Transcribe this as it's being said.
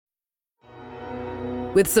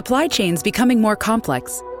With supply chains becoming more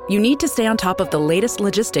complex, you need to stay on top of the latest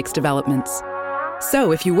logistics developments.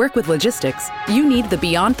 So if you work with logistics, you need the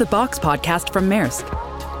Beyond the Box podcast from Maersk.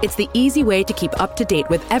 It's the easy way to keep up to date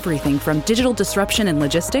with everything from digital disruption in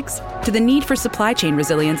logistics to the need for supply chain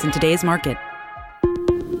resilience in today's market.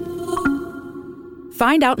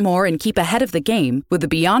 Find out more and keep ahead of the game with the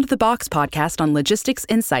Beyond the Box podcast on logistics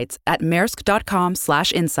insights at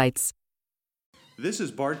maersk.com/insights. This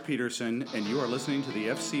is Bart Peterson, and you are listening to the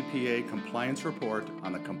FCPA Compliance Report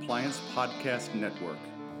on the Compliance Podcast Network.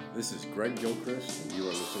 This is Greg Gilchrist, and you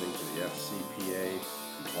are listening to the FCPA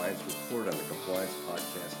Compliance Report on the Compliance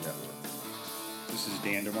Podcast Network. This is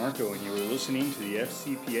Dan DeMarco, and you are listening to the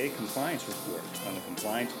FCPA Compliance Report on the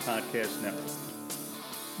Compliance Podcast Network.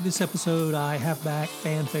 This episode, I have back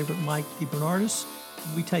fan favorite Mike DeBernardis.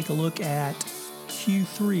 We take a look at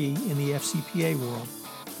Q3 in the FCPA world.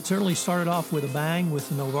 It certainly started off with a bang with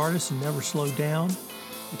Novartis and never slowed down.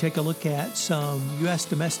 We take a look at some U.S.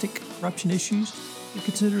 domestic corruption issues. We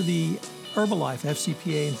consider the Herbalife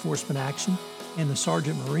FCPA enforcement action and the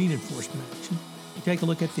Sargent Marine enforcement action. We take a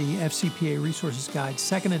look at the FCPA Resources Guide,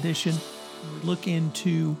 second edition. We look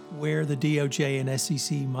into where the DOJ and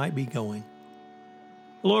SEC might be going.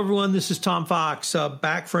 Hello, everyone. This is Tom Fox,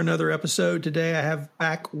 back for another episode. Today, I have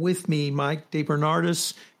back with me Mike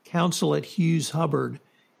DeBernardis, counsel at Hughes Hubbard.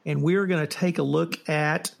 And we're going to take a look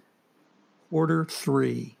at quarter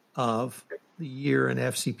 3 of the year in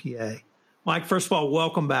FCPA. Mike, first of all,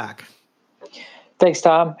 welcome back. Thanks,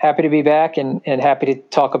 Tom. Happy to be back and happy to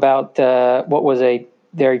talk about what was a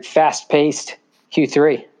very fast-paced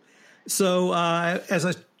Q3. So as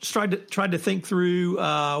I tried to think through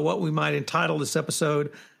what we might entitle this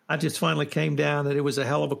episode, I just finally came down that it was a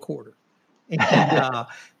hell of a quarter. And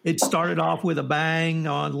it started off with a bang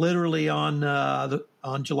on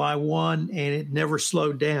July 1, and it never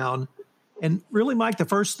slowed down. And really, Mike, the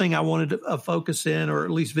first thing I wanted to focus in, or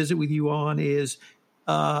at least visit with you on, is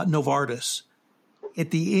Novartis.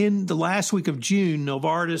 At the last week of June,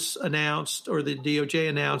 Novartis announced, or the DOJ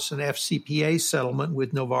announced, an FCPA settlement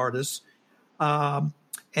with Novartis. And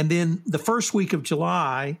then the first week of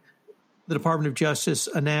July, the Department of Justice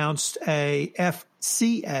announced a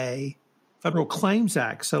FCA, Federal Claims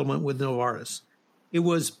Act settlement with Novartis. It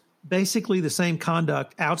was basically the same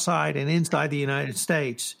conduct outside and inside the United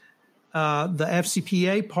States. The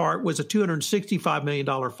FCPA part was a $265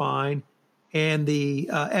 million fine, and the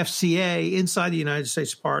FCA inside the United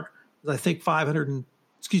States part was, I think,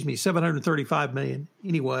 $735 million.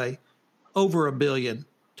 Anyway, over $1 billion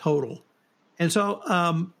total. And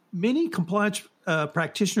so many compliance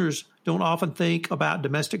practitioners don't often think about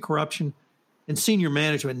domestic corruption, and senior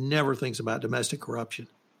management never thinks about domestic corruption.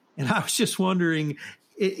 And I was just wondering,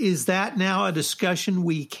 is that now a discussion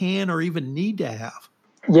we can or even need to have?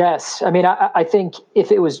 Yes. I mean, I think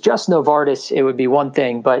if it was just Novartis, it would be one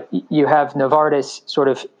thing. But you have Novartis sort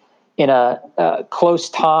of in a close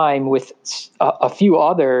time with a few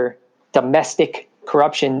other domestic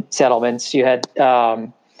corruption settlements. You had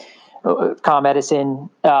Com Edison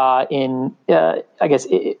in, I guess,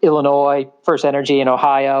 Illinois, First Energy in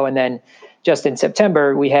Ohio, and then just in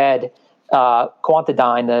September, we had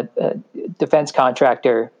Quantadyne, the defense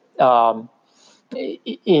contractor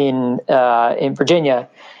in Virginia.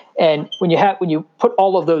 And when you put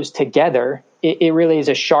all of those together, it really is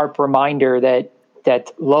a sharp reminder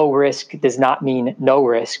that low risk does not mean no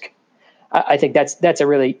risk. I think that's a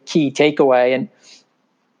really key takeaway. And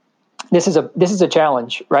this is a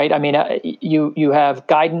challenge, right? I mean, you have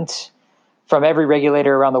guidance from every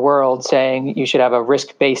regulator around the world saying you should have a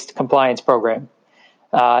risk-based compliance program.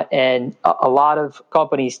 And a lot of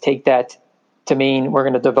companies take that to mean we're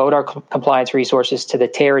going to devote our compliance resources to the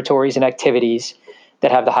territories and activities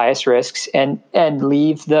that have the highest risks and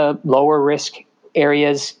leave the lower risk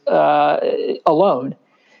areas alone.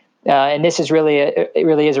 And this is it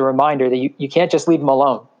really is a reminder that you can't just leave them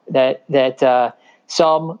alone, that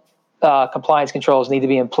some compliance controls need to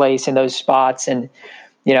be in place in those spots. And,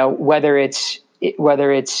 whether it's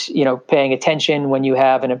paying attention when you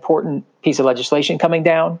have an important piece of legislation coming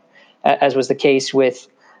down, as was the case with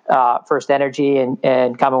First Energy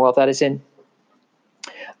and Commonwealth Edison,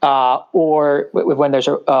 or when there's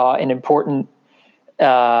an important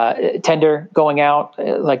tender going out,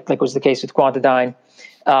 like was the case with Quantadyne.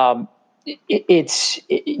 You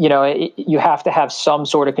have to have some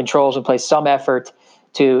sort of controls in place, some effort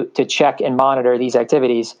to check and monitor these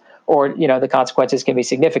activities, or the consequences can be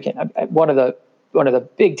significant. One of the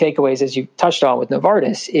big takeaways, as you touched on with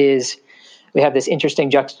Novartis, is we have this interesting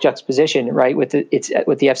juxtaposition, right, with the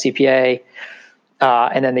FCPA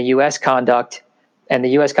and then the U.S. conduct. And the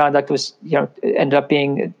U.S. conduct was, ended up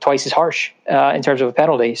being twice as harsh in terms of a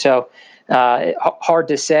penalty. So hard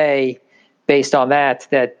to say based on that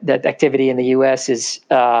activity in the U.S. is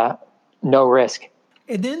no risk.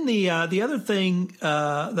 And then the other thing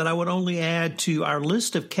that I would only add to our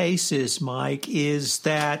list of cases, Mike, is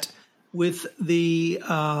that with the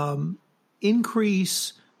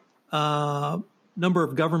increase number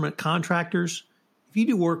of government contractors, if you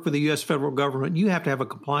do work for the U.S. federal government, you have to have a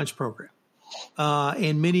compliance program.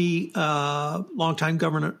 And many longtime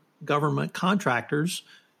government contractors,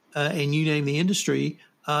 and you name the industry,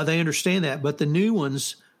 they understand that. But the new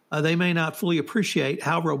ones, they may not fully appreciate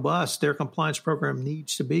how robust their compliance program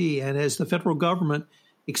needs to be. And as the federal government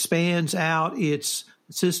expands out its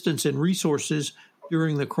assistance and resources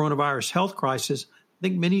during the coronavirus health crisis, I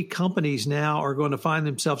think many companies now are going to find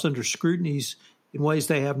themselves under scrutinies in ways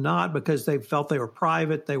they have not, because they felt they were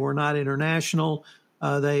private, they were not international.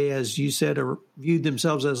 They, as you said, viewed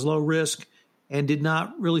themselves as low risk and did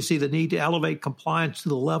not really see the need to elevate compliance to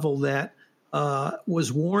the level that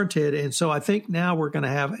was warranted. And so I think now we're going to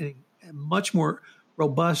have a much more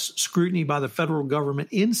robust scrutiny by the federal government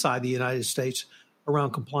inside the United States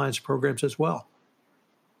around compliance programs as well.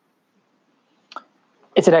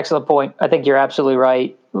 It's an excellent point. I think you're absolutely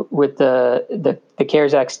right. With the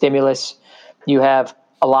CARES Act stimulus, you have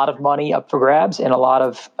a lot of money up for grabs and a lot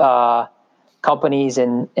of companies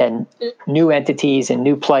and new entities and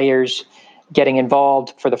new players getting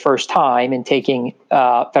involved for the first time and taking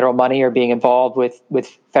federal money or being involved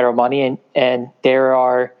with federal money. And there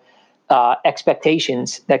are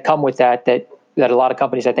expectations that come with that a lot of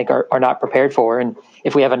companies, I think, are not prepared for. And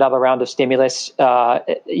if we have another round of stimulus,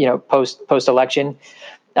 post-election,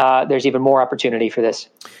 there's even more opportunity for this.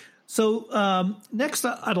 So next,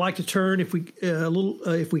 I'd like to turn, if we can,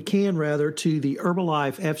 to the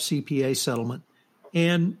Herbalife FCPA settlement.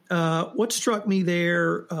 And what struck me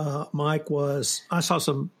there, Mike, was I saw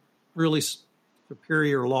some really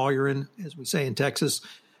superior lawyering, as we say in Texas.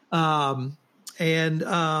 And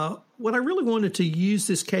what I really wanted to use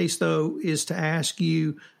this case, though, is to ask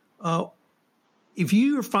you, if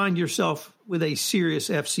you find yourself with a serious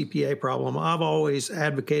FCPA problem, I've always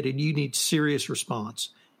advocated you need serious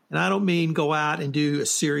response. And I don't mean go out and do a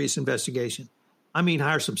serious investigation. I mean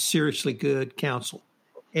hire some seriously good counsel.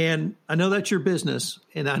 And I know that's your business,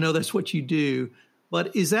 and I know that's what you do.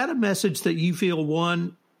 But is that a message that you feel,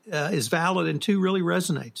 one, is valid, and two, really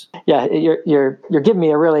resonates? Yeah, you're giving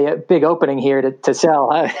me a big opening here to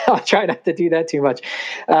sell. I'll try not to do that too much.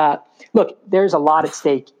 Look, there's a lot at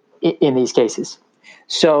stake in these cases.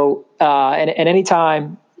 So, and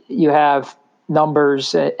anytime you have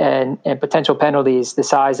numbers and potential penalties the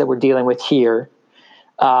size that we're dealing with here,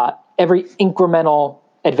 every incremental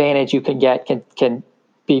advantage you can get can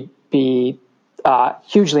be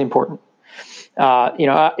hugely important.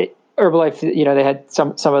 Herbalife, they had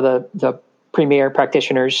some of the premier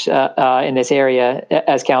practitioners in this area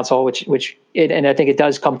as counsel, and I think it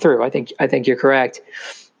does come through. I think you're correct.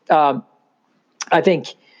 I think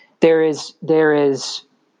there is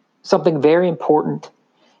something very important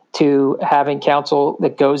to having counsel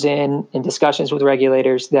that goes in discussions with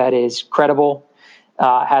regulators that is credible,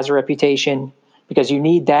 has a reputation, because you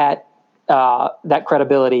need that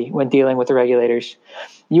credibility when dealing with the regulators.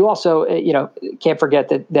 You also, can't forget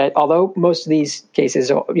that although most of these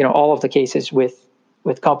cases, all of the cases with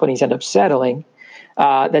companies end up settling,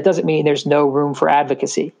 that doesn't mean there's no room for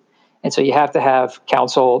advocacy. And so you have to have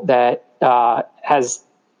counsel that has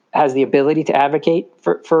the ability to advocate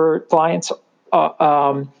for clients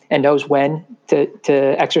and knows when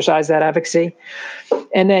to exercise that advocacy.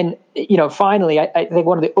 And then, finally, I think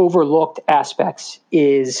one of the overlooked aspects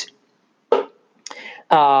is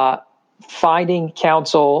finding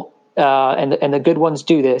counsel, and the good ones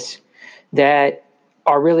do this, that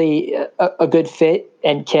are really a good fit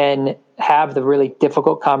and can have the really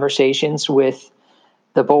difficult conversations with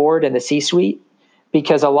the board and the C-suite,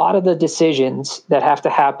 because a lot of the decisions that have to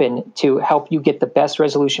happen to help you get the best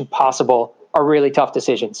resolution possible are really tough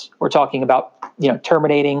decisions. We're talking about,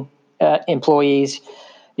 terminating employees.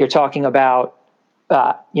 You're talking about,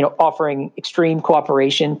 offering extreme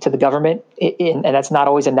cooperation to the government, and that's not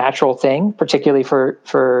always a natural thing, particularly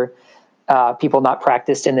for people not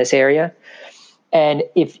practiced in this area. And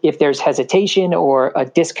if there's hesitation or a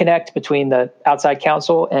disconnect between the outside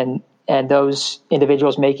counsel and those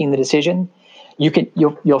individuals making the decision,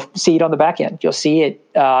 you'll see it on the back end. You'll see it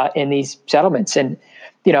in these settlements, and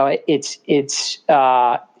it's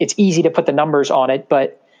easy to put the numbers on it,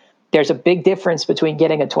 but there's a big difference between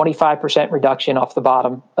getting a 25% reduction off the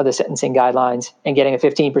bottom of the sentencing guidelines and getting a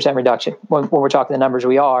 15% reduction when we're talking the numbers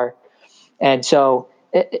we are. And so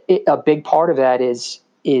a big part of that is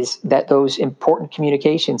that those important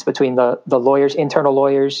communications between the lawyers, internal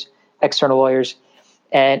lawyers, external lawyers,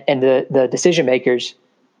 and the decision makers,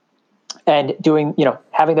 and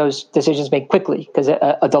having those decisions made quickly, because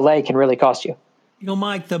a delay can really cost you.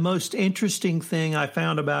 Mike, the most interesting thing I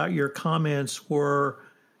found about your comments were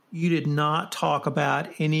you did not talk about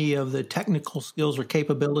any of the technical skills or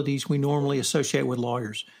capabilities we normally associate with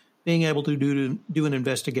lawyers. Being able to do an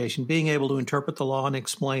investigation, being able to interpret the law and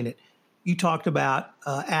explain it. You talked about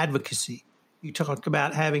advocacy. You talked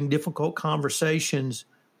about having difficult conversations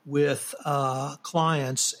with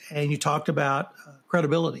clients, and you talked about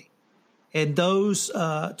credibility. And those,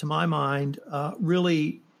 to my mind,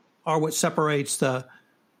 really are what separates the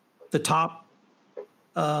top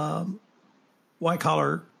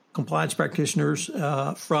white-collar compliance practitioners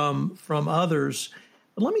from others.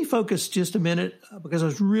 But let me focus just a minute, because I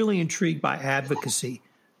was really intrigued by advocacy.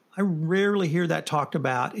 I rarely hear that talked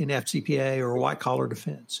about in FCPA or white-collar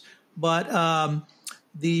defense. But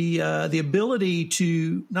the ability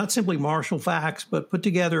to not simply marshal facts, but put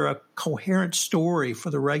together a coherent story for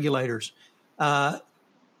the regulators. I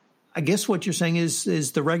guess what you're saying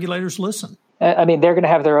is the regulators listen. I mean, they're going to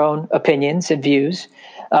have their own opinions and views,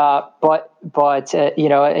 but a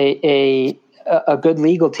good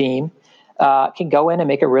legal team can go in and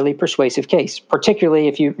make a really persuasive case, particularly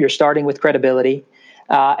if you're starting with credibility,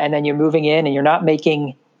 and then you're moving in and you're not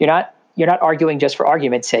arguing just for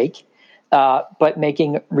argument's sake, but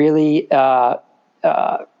making really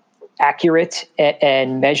accurate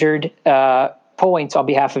and measured points on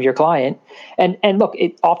behalf of your client. And look,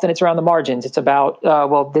 often it's around the margins. It's about,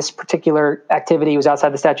 this particular activity was outside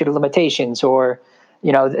the statute of limitations, or,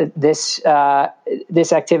 this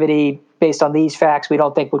activity based on these facts, we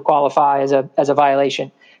don't think would qualify as a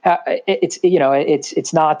violation.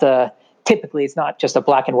 It's not typically it's not just a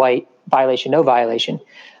black and white violation, no violation.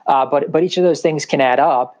 But each of those things can add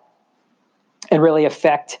up and really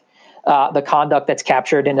affect the conduct that's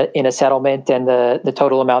captured in a settlement and the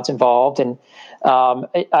total amounts involved. And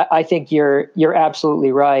I think you're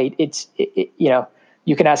absolutely right.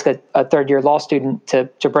 You can ask a third year law student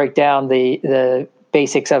to break down the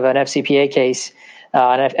basics of an FCPA case,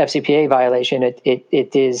 an FCPA violation.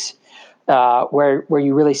 It is where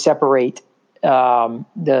you really separate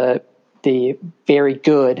the very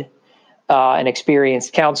good and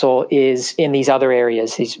experienced counsel is in these other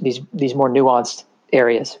areas, these more nuanced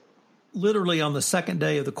areas. Literally on the second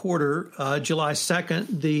day of the quarter, July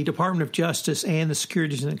 2nd, the Department of Justice and the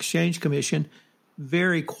Securities and Exchange Commission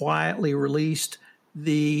very quietly released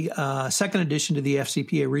the second edition to the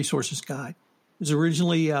FCPA Resources Guide. It was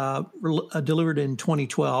originally delivered in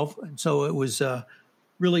 2012, and so it was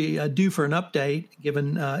really due for an update,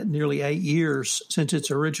 given nearly 8 years since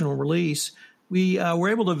its original release. We were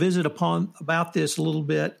able to visit about this a little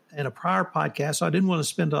bit in a prior podcast, so I didn't want to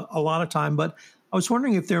spend a lot of time, but I was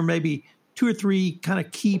wondering if there may be 2 or 3 kind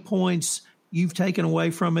of key points you've taken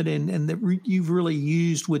away from it and that you've really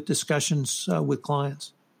used with discussions with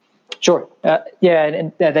clients. Sure.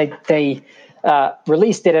 And they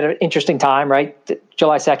released it at an interesting time, right?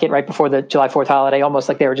 July 2nd, right before the July 4th holiday, almost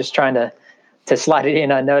like they were just trying to slide it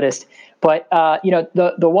in unnoticed. But,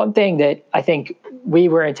 the one thing that I think we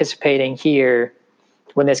were anticipating here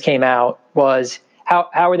when this came out was how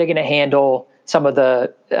are they going to handle some of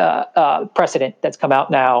the precedent that's come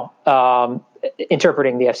out now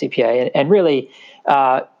interpreting the FCPA, and really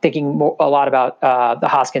thinking a lot about the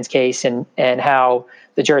Hoskins case and how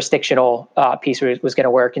the jurisdictional piece was going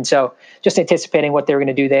to work. And so just anticipating what they were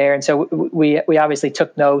going to do there. And so we obviously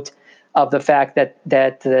took note of the fact that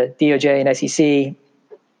the DOJ and SEC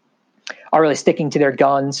are really sticking to their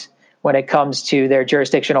guns when it comes to their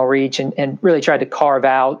jurisdictional reach, and really tried to carve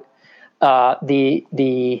out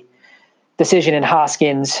the decision in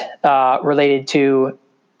Hoskins related to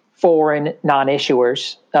foreign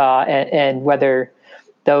non-issuers and whether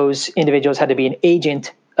those individuals had to be an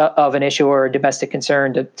agent of an issuer or domestic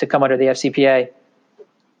concern to come under the FCPA.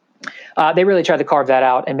 They really tried to carve that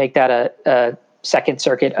out and make that a Second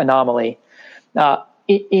Circuit anomaly.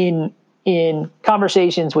 In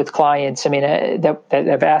conversations with clients, that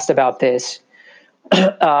have asked about this,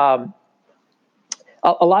 a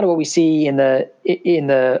lot of what we see in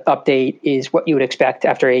the update is what you would expect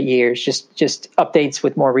after 8 years, just updates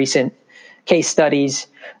with more recent case studies,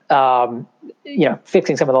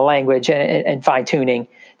 fixing some of the language and fine tuning.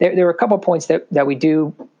 There are a couple of points that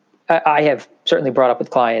I have certainly brought up with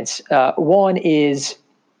clients. One is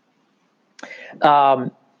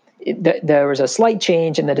there was a slight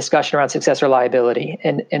change in the discussion around successor liability,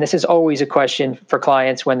 and this is always a question for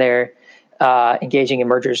clients when they're engaging in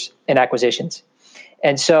mergers and acquisitions.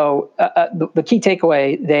 And so the key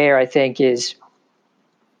takeaway there, I think, is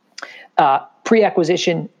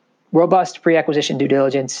robust pre-acquisition due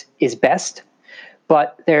diligence is best,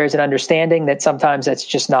 but there's an understanding that sometimes that's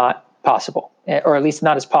just not possible, or at least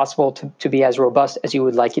not as possible to be as robust as you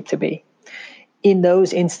would like it to be. In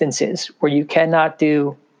those instances where you cannot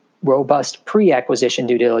do robust pre-acquisition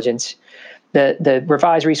due diligence, the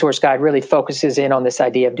revised resource guide really focuses in on this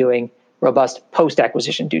idea of doing robust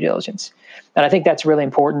post-acquisition due diligence. And I think that's really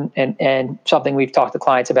important, and something we've talked to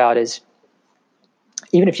clients about is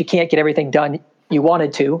even if you can't get everything done you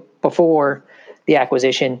wanted to before the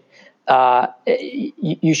acquisition,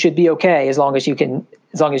 you should be okay as long as you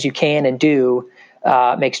can and do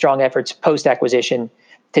make strong efforts post-acquisition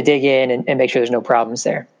to dig in and make sure there's no problems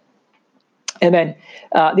there. And then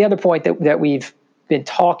the other point that we've been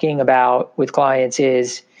talking about with clients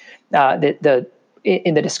is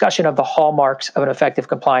in the discussion of the hallmarks of an effective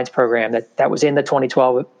compliance program that was in the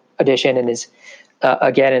 2012 edition and is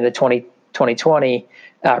again in the 2020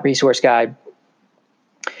 resource guide.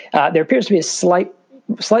 There appears to be a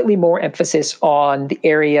slightly more emphasis on the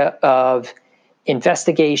area of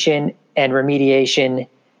investigation and remediation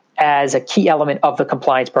as a key element of the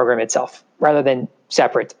compliance program itself, rather than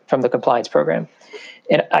separate from the compliance program.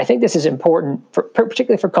 And I think this is important,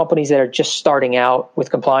 particularly for companies that are just starting out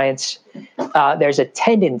with compliance. There's a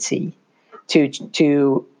tendency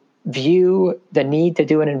to view the need to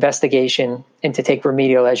do an investigation and to take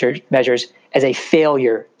remedial measures as a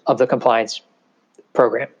failure of the compliance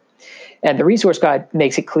program. And the resource guide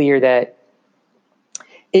makes it clear that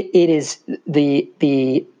it is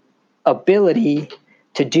the ability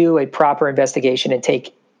to do a proper investigation and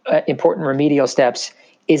take important remedial steps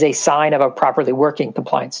is a sign of a properly working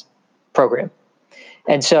compliance program.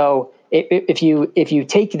 And so if you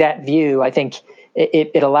take that view, I think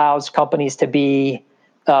it allows companies to be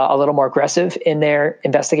a little more aggressive in their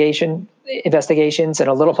investigations and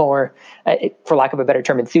a little more, for lack of a better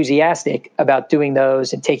term, enthusiastic about doing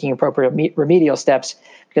those and taking appropriate remedial steps,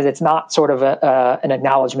 because it's not sort of an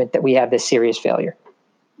acknowledgement that we have this serious failure.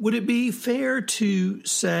 Would it be fair to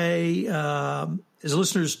say, as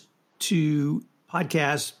listeners to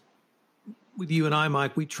podcasts with you and I,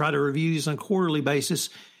 Mike, we try to review these on a quarterly basis.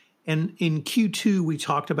 And in Q2, we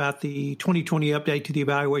talked about the 2020 update to the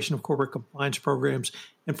evaluation of corporate compliance programs.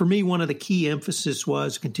 And for me, one of the key emphasis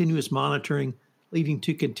was continuous monitoring leading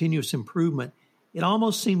to continuous improvement. It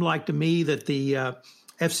almost seemed like to me that the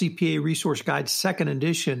FCPA Resource Guide second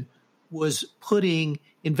edition was putting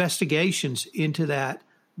investigations into that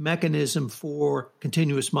mechanism for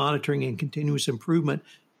continuous monitoring and continuous improvement.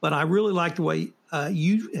 But I really like the way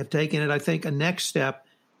you have taken it. I think a next step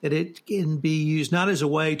that it can be used not as a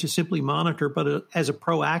way to simply monitor, but as a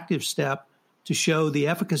proactive step to show the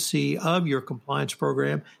efficacy of your compliance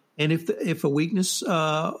program. And if a weakness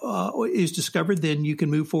is discovered, then you can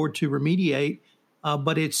move forward to remediate.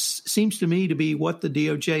 But it seems to me to be what the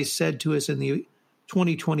DOJ said to us in the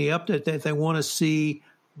 2020 update, that they want to see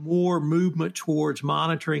more movement towards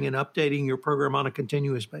monitoring and updating your program on a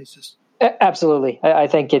continuous basis. Absolutely. I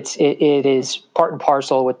think it is part and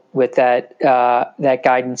parcel with that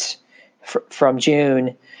guidance from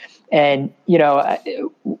June. And,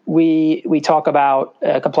 we talk about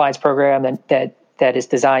a compliance program that is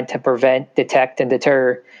designed to prevent, detect, and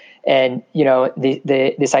deter. And,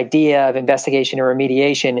 this idea of investigation and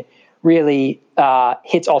remediation really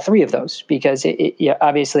hits all three of those, because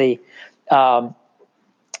obviously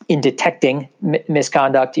in detecting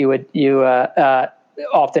misconduct, you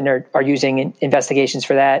often are using investigations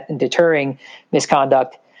for that, and deterring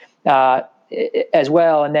misconduct as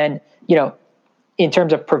well. And then, in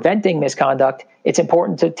terms of preventing misconduct, it's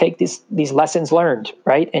important to take these lessons learned,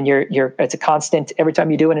 right? And it's a constant every time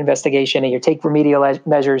you do an investigation and you take remedial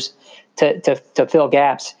measures to fill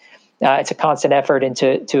gaps. It's a constant effort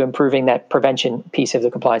into improving that prevention piece of the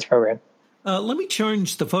compliance program. Let me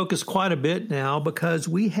change the focus quite a bit now, because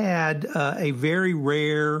we had a very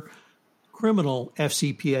rare criminal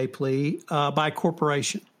FCPA plea by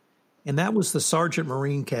corporation, and that was the Sergeant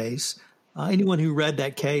Marine case. Anyone who read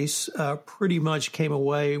that case pretty much came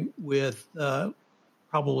away with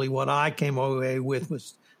probably what I came away with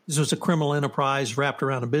was this was a criminal enterprise wrapped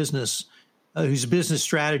around a business whose business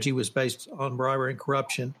strategy was based on bribery and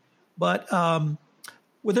corruption. But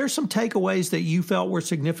were there some takeaways that you felt were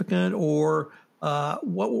significant, or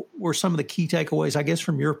what were some of the key takeaways, I guess,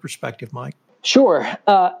 from your perspective, Mike? Sure.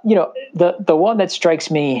 The one that strikes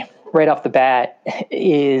me right off the bat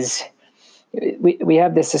is we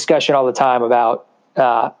have this discussion all the time about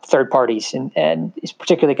third parties and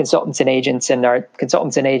particularly consultants and agents, and our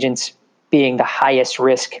consultants and agents being the highest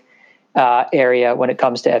risk area when it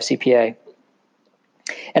comes to FCPA.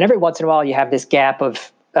 And every once in a while, you have this gap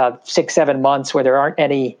of 6-7 months where there aren't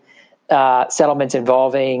any settlements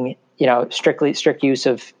involving, strict use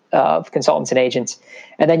of consultants and agents.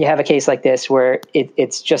 And then you have a case like this where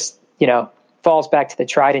it's just, falls back to the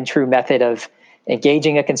tried and true method of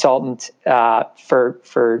engaging a consultant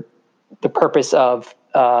for the purpose of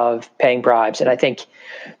paying bribes. And I think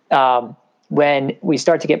when we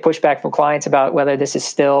start to get pushback from clients about whether this is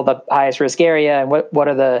still the highest risk area and what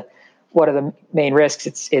are the main risks,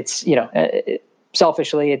 it's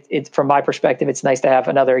selfishly, it's from my perspective, it's nice to have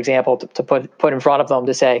another example to put in front of them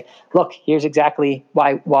to say, look, here's exactly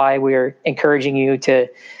why we're encouraging you to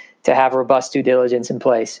have robust due diligence in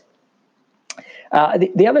place.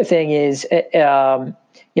 The other thing is,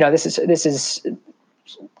 this is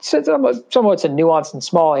somewhat a nuanced and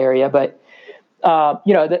small area, but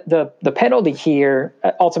the penalty here,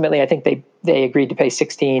 ultimately, I think they agreed to pay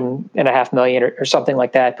 $16.5 million or something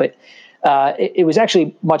like that, but it was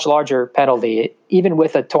actually much larger penalty, even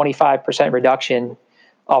with a 25% reduction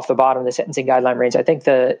off the bottom of the sentencing guideline range. I think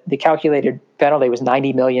the calculated penalty was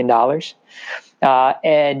 $90 million,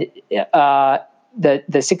 and the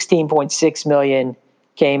 $16.6 million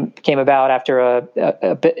came about after a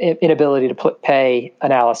inability to pay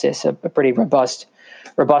analysis, a pretty robust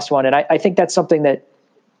one. And I think that's something that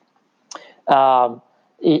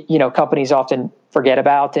companies often forget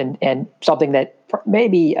about, and something that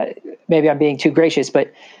maybe I'm being too gracious,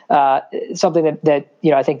 but something that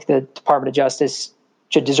I think the Department of Justice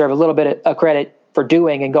should deserve a little bit of credit for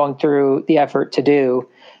doing and going through the effort to do,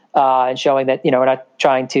 and showing that we're not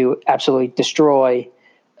trying to absolutely destroy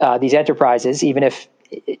these enterprises, even if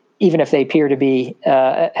they appear to be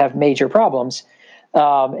have major problems,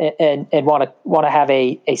 and want to have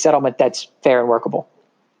a settlement that's fair and workable.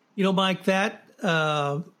 Mike, that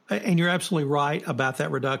and you're absolutely right about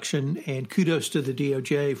that reduction, and kudos to the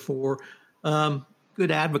DOJ for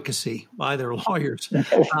good advocacy by their lawyers,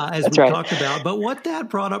 as we talked about. But what that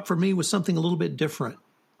brought up for me was something a little bit different.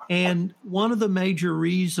 And one of the major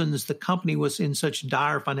reasons the company was in such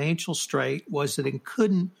dire financial strait was that it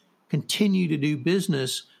couldn't continue to do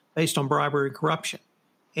business based on bribery and corruption.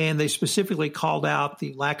 And they specifically called out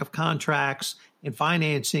the lack of contracts and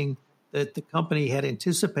financing that the company had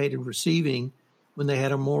anticipated receiving when they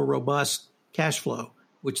had a more robust cash flow,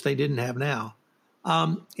 which they didn't have now.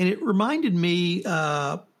 And it reminded me,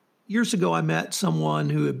 years ago, I met someone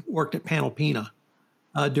who had worked at Panalpina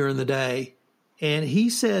during the day. And he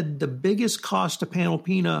said the biggest cost to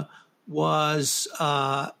Panalpina was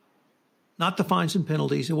not the fines and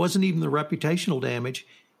penalties. It wasn't even the reputational damage.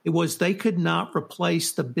 It was they could not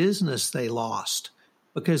replace the business they lost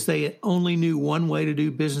because they only knew one way to do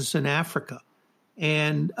business in Africa.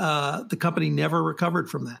 And the company never recovered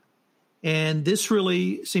from that. And this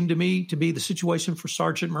really seemed to me to be the situation for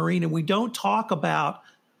Sargent Marine. And we don't talk about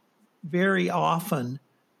very often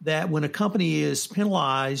that when a company is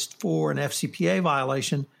penalized for an FCPA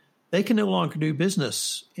violation, they can no longer do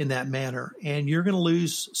business in that manner. And you're going to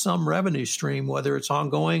lose some revenue stream, whether it's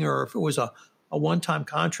ongoing or if it was a one-time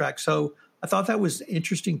contract. So I thought that was an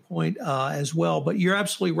interesting point as well. But you're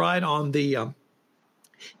absolutely right on the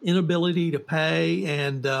inability to pay.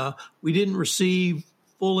 And we didn't receive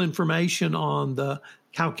full information on the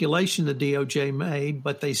calculation the DOJ made,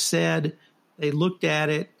 but they said they looked at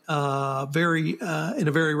it in a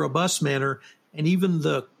very robust manner. And even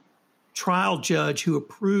the trial judge who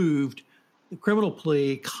approved the criminal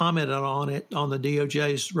plea commented on it, on the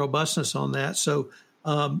DOJ's robustness on that. So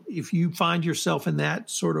if you find yourself in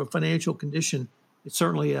that sort of financial condition, it's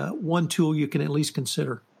certainly one tool you can at least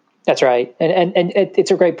consider. That's right. And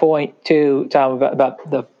it's a great point too, Tom,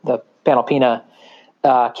 about the Panalpina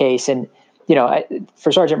case. And,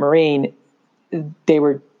 for Sargent Marine, they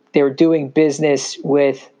were doing business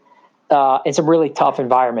with in some really tough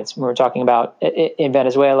environments. We were talking about in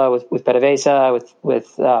Venezuela with PDVSA,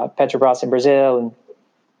 with Petrobras in Brazil,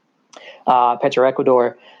 and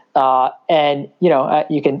Petroecuador. And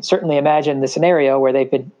you can certainly imagine the scenario where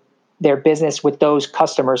their business with those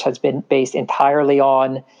customers has been based entirely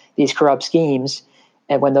on these corrupt schemes.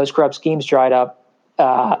 And when those corrupt schemes dried up,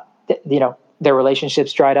 their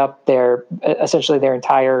relationships dried up. Their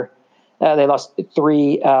entire they lost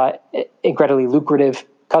 3 incredibly lucrative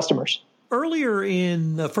customers. Earlier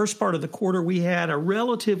in the first part of the quarter, we had a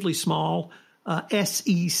relatively small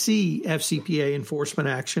SEC FCPA enforcement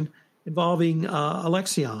action involving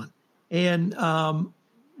Alexion. And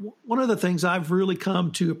one of the things I've really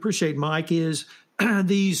come to appreciate, Mike, is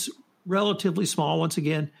these relatively small, once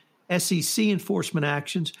again, SEC enforcement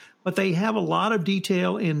actions, but they have a lot of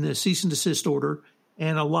detail in the cease and desist order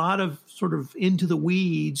and a lot of sort of into the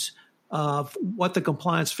weeds of what the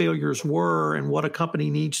compliance failures were and what a company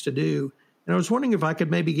needs to do. And I was wondering if I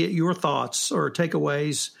could maybe get your thoughts or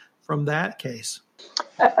takeaways from that case.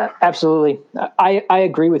 Absolutely. I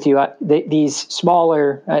agree with you. These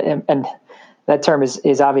smaller, and that term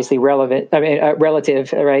is obviously relevant. I mean,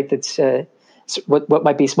 relative, right? That's what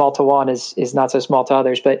might be small to one is not so small to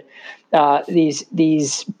others. But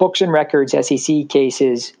these books and records SEC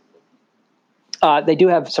cases, they do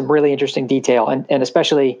have some really interesting detail, and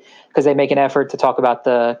especially because they make an effort to talk about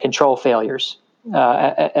the control failures,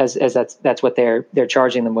 as that's what they're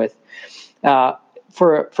charging them with.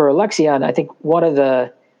 For Alexion, I think one of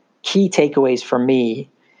the key takeaways for me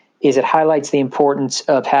is it highlights the importance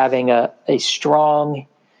of having a strong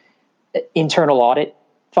internal audit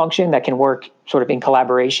function that can work sort of in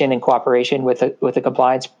collaboration and cooperation with the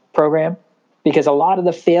compliance program, because a lot of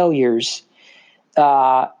the failures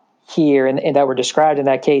here and that were described in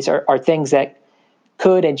that case are things that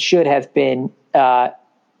could and should have been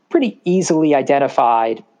pretty easily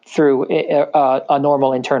identified through a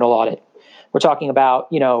normal internal audit. We're talking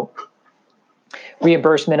about,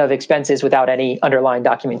 reimbursement of expenses without any underlying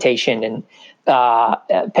documentation, and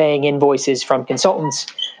paying invoices from consultants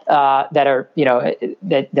that are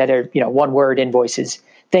one word invoices.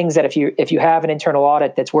 Things that if you have an internal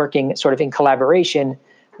audit that's working sort of in collaboration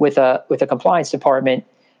with a compliance department,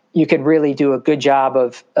 you can really do a good job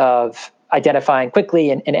of identifying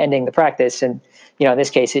quickly and ending the practice. And in this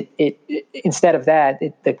case, it instead of that,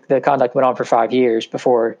 the conduct went on for 5 years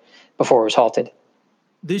before it was halted.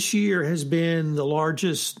 This year has been the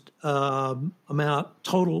largest amount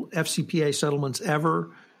total FCPA settlements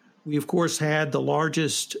ever. We, of course, had the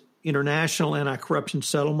largest international anti-corruption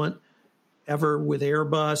settlement ever with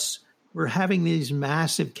Airbus. We're having these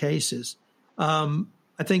massive cases. I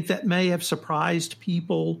think that may have surprised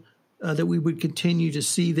people that we would continue to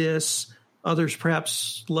see this. Others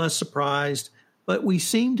perhaps less surprised. But we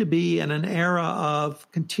seem to be in an era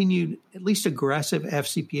of continued, at least aggressive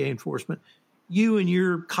FCPA enforcement. You and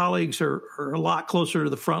your colleagues are a lot closer to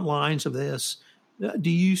the front lines of this. Do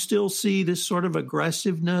you still see this sort of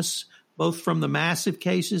aggressiveness, both from the massive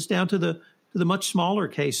cases down to the much smaller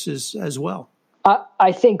cases as well?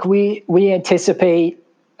 I think we anticipate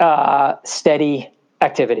steady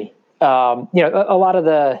activity. A lot of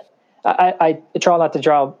I try not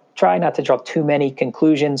to draw too many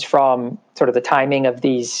conclusions from sort of the timing of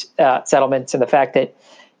these settlements and the fact that,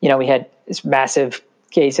 we had this massive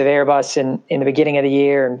case of Airbus in the beginning of the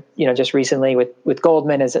year, and, just recently with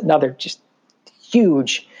Goldman is another just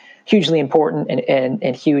hugely important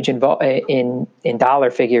and huge in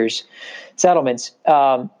dollar figures settlements.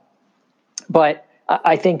 But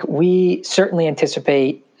I think we certainly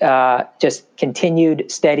anticipate just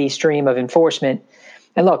continued steady stream of enforcement.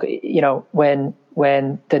 And look, when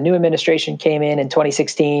the new administration came in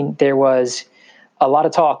 2016, there was a lot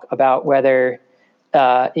of talk about whether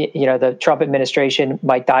the Trump administration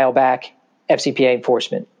might dial back FCPA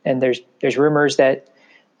enforcement. And there's rumors that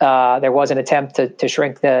there was an attempt to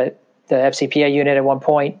shrink the FCPA unit at one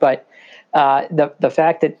point, but the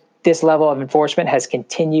fact that this level of enforcement has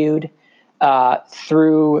continued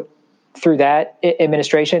through that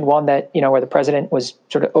administration, one that where the president was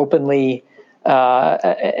sort of openly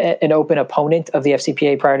an open opponent of the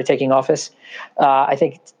FCPA prior to taking office. I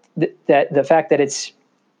think that the fact that it's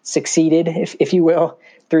succeeded, if you will,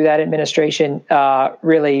 through that administration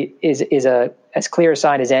really is as clear a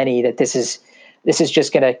sign as any that this is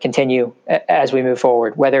just going to continue as we move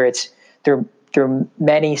forward, whether it's through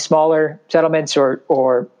many smaller settlements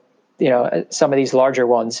or some of these larger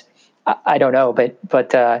ones. I don't know,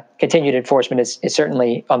 but continued enforcement is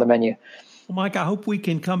certainly on the menu. Well, Mike, I hope we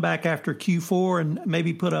can come back after Q4 and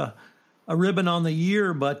maybe put a ribbon on the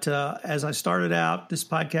year. But as I started out this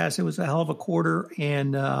podcast, it was a hell of a quarter,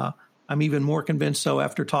 and I'm even more convinced so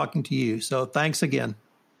after talking to you. So thanks again.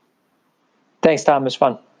 Thanks, Tom. It was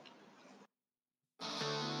fun.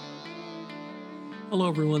 Hello,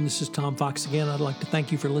 everyone. This is Tom Fox again. I'd like to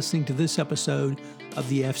thank you for listening to this episode of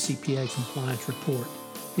the FCPA Compliance Report.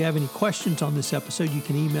 If you have any questions on this episode, you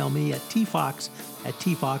can email me at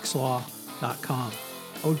tfox@tfoxlaw.com.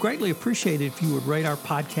 I would greatly appreciate it if you would rate our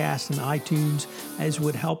podcast in iTunes, as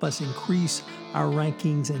would help us increase our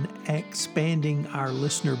rankings and expanding our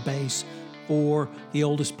listener base for the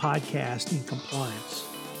oldest podcast in compliance.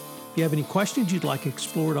 If you have any questions you'd like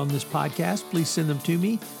explored on this podcast, please send them to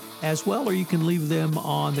me as well, or you can leave them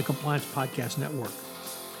on the Compliance Podcast Network.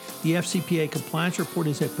 The FCPA Compliance Report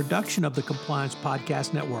is a production of the Compliance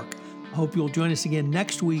Podcast Network. I hope you'll join us again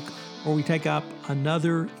next week, where we take up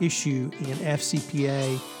another issue in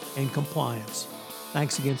FCPA and compliance.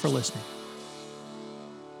 Thanks again for listening.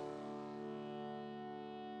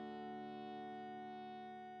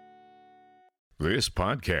 This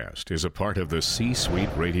podcast is a part of the C-Suite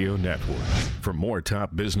Radio Network. For more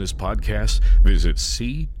top business podcasts, visit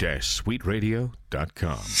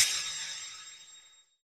c-suiteradio.com.